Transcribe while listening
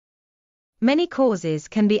Many causes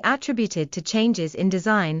can be attributed to changes in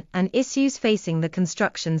design and issues facing the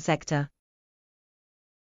construction sector.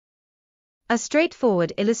 A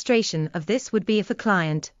straightforward illustration of this would be if a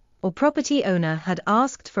client or property owner had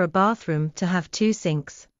asked for a bathroom to have 2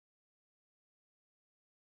 sinks.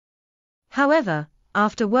 However,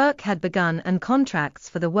 after work had begun and contracts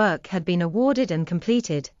for the work had been awarded and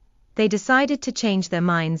completed, they decided to change their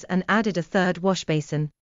minds and added a 3rd wash basin.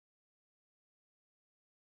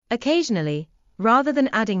 Occasionally, rather than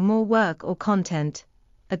adding more work or content,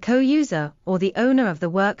 a co-user or the owner of the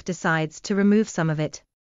work decides to remove some of it.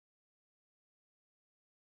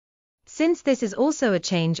 Since this is also a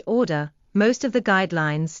change order, most of the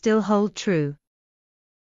guidelines still hold true.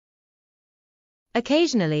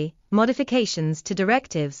 Occasionally, modifications to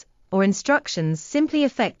directives or instructions simply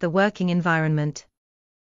affect the working environment.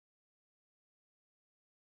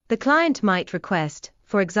 The client might request,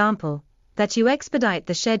 for example, that you expedite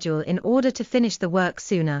the schedule in order to finish the work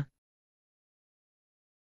sooner.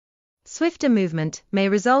 Swifter movement may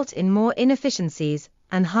result in more inefficiencies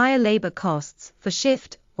and higher labor costs for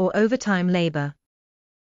shift or overtime labor.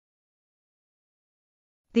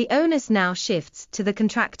 The onus now shifts to the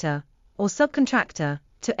contractor or subcontractor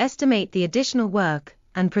to estimate the additional work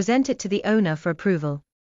and present it to the owner for approval.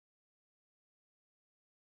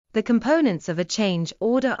 The components of a change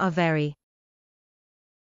order are very.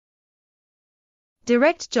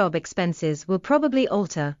 Direct job expenses will probably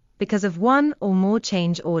alter because of one or more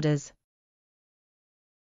change orders.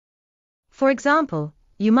 For example,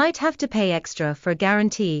 you might have to pay extra for a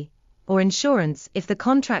guarantee or insurance if the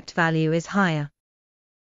contract value is higher.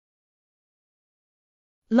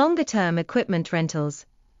 Longer-term equipment rentals,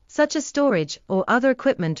 such as storage or other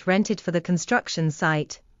equipment rented for the construction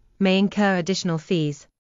site, may incur additional fees.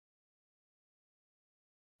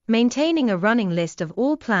 Maintaining a running list of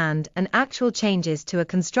all planned and actual changes to a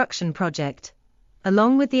construction project,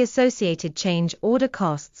 along with the associated change order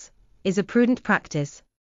costs, is a prudent practice.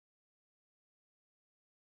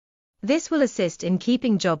 This will assist in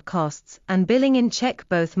keeping job costs and billing in check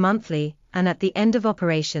both monthly and at the end of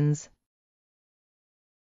operations.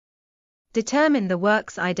 Determine the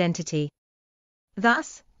work's identity.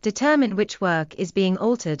 Thus, determine which work is being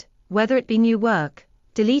altered, whether it be new work,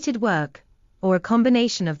 deleted work, or a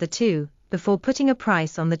combination of the two, before putting a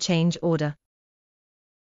price on the change order.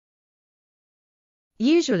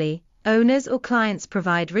 Usually, owners or clients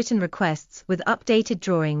provide written requests with updated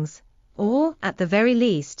drawings, or, at the very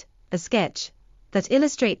least, a sketch that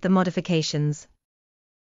illustrate the modifications.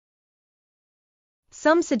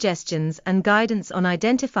 Some suggestions and guidance on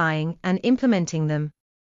identifying and implementing them.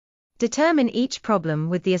 Determine each problem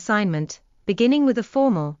with the assignment, beginning with a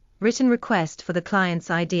formal, written request for the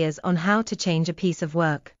client's ideas on how to change a piece of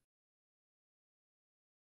work.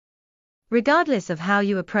 Regardless of how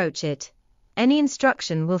you approach it, any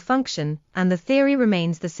instruction will function and the theory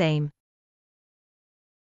remains the same.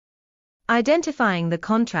 Identifying the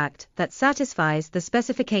contract that satisfies the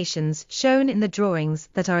specifications shown in the drawings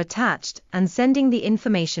that are attached and sending the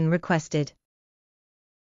information requested.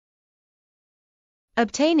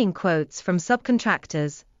 Obtaining quotes from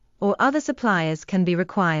subcontractors or other suppliers can be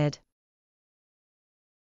required.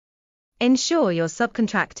 Ensure your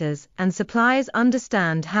subcontractors and suppliers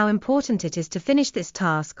understand how important it is to finish this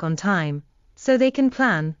task on time, so they can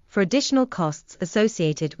plan for additional costs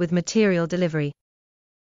associated with material delivery.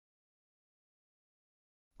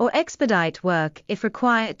 Or expedite work if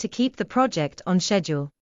required to keep the project on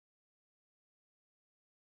schedule.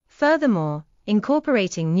 Furthermore,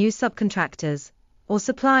 incorporating new subcontractors or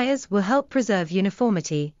suppliers will help preserve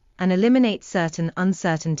uniformity and eliminate certain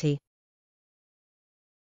uncertainty.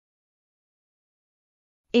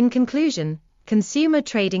 In conclusion, Consumer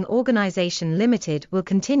Trading Organization Limited will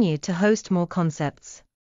continue to host more concepts.